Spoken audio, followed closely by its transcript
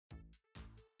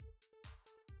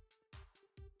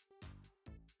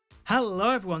Hello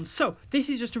everyone, so this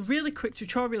is just a really quick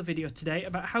tutorial video today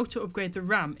about how to upgrade the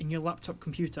RAM in your laptop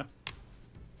computer.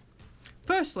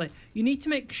 Firstly, you need to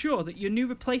make sure that your new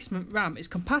replacement RAM is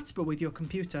compatible with your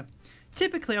computer.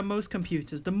 Typically on most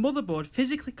computers, the motherboard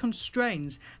physically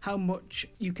constrains how much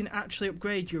you can actually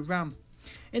upgrade your RAM.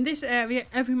 In this area,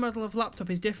 every model of laptop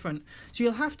is different, so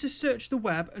you'll have to search the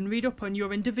web and read up on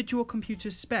your individual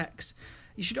computer's specs.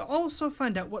 You should also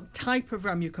find out what type of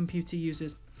RAM your computer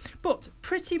uses. But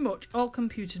pretty much all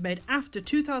computers made after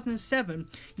 2007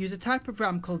 use a type of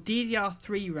RAM called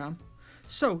DDR3 RAM.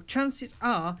 So chances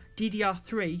are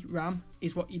DDR3 RAM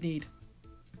is what you need.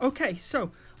 Okay,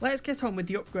 so let's get on with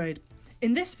the upgrade.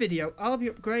 In this video, I'll be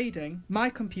upgrading my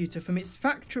computer from its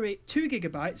factory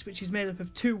 2GB, which is made up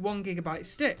of two 1GB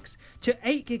sticks, to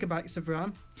 8GB of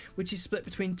RAM, which is split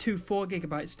between two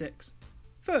 4GB sticks.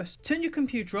 First, turn your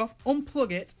computer off,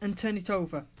 unplug it and turn it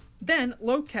over. Then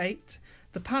locate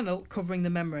the panel covering the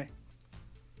memory.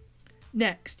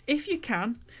 Next, if you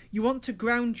can, you want to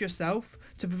ground yourself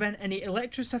to prevent any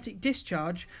electrostatic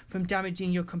discharge from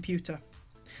damaging your computer.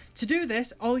 To do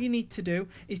this, all you need to do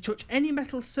is touch any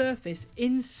metal surface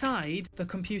inside the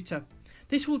computer.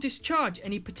 This will discharge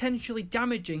any potentially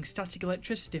damaging static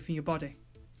electricity from your body.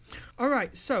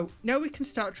 Alright, so now we can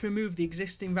start to remove the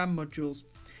existing RAM modules.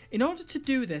 In order to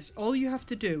do this, all you have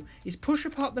to do is push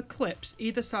apart the clips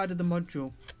either side of the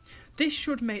module. This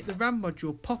should make the RAM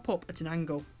module pop up at an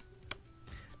angle.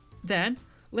 Then,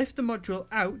 lift the module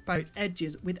out by its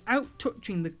edges without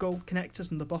touching the gold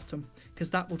connectors on the bottom, because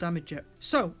that will damage it.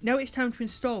 So, now it's time to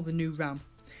install the new RAM.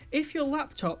 If your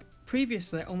laptop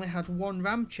previously only had one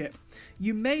RAM chip,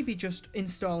 you may be just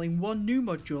installing one new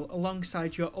module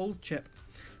alongside your old chip.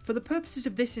 For the purposes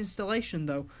of this installation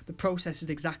though, the process is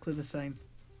exactly the same.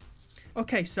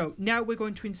 Okay, so now we're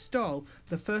going to install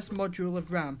the first module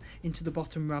of RAM into the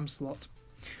bottom RAM slot.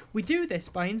 We do this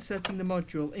by inserting the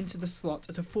module into the slot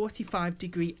at a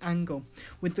 45-degree angle,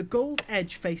 with the gold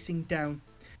edge facing down.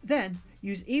 Then,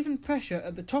 use even pressure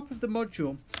at the top of the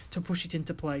module to push it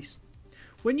into place.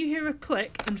 When you hear a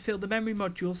click and feel the memory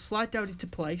module slide down into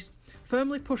place,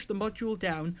 firmly push the module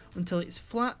down until it's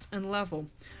flat and level,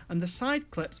 and the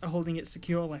side clips are holding it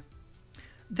securely.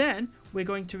 Then, we're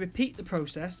going to repeat the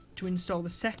process to install the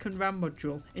second RAM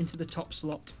module into the top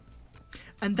slot.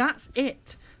 And that's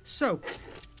it! So,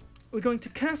 we're going to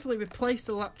carefully replace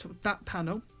the laptop back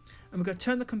panel, and we're going to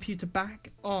turn the computer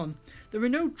back on. There are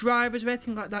no drivers or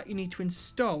anything like that you need to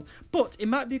install, but it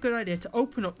might be a good idea to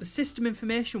open up the system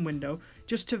information window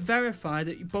just to verify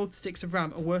that both sticks of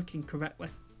RAM are working correctly.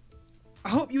 I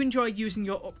hope you enjoyed using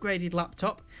your upgraded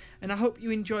laptop, and I hope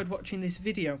you enjoyed watching this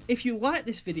video. If you like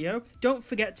this video, don't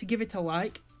forget to give it a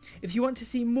like. If you want to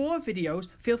see more videos,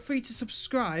 feel free to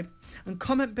subscribe and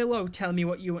comment below telling me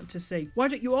what you want to see. Why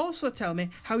don't you also tell me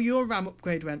how your RAM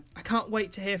upgrade went? I can't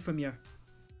wait to hear from you.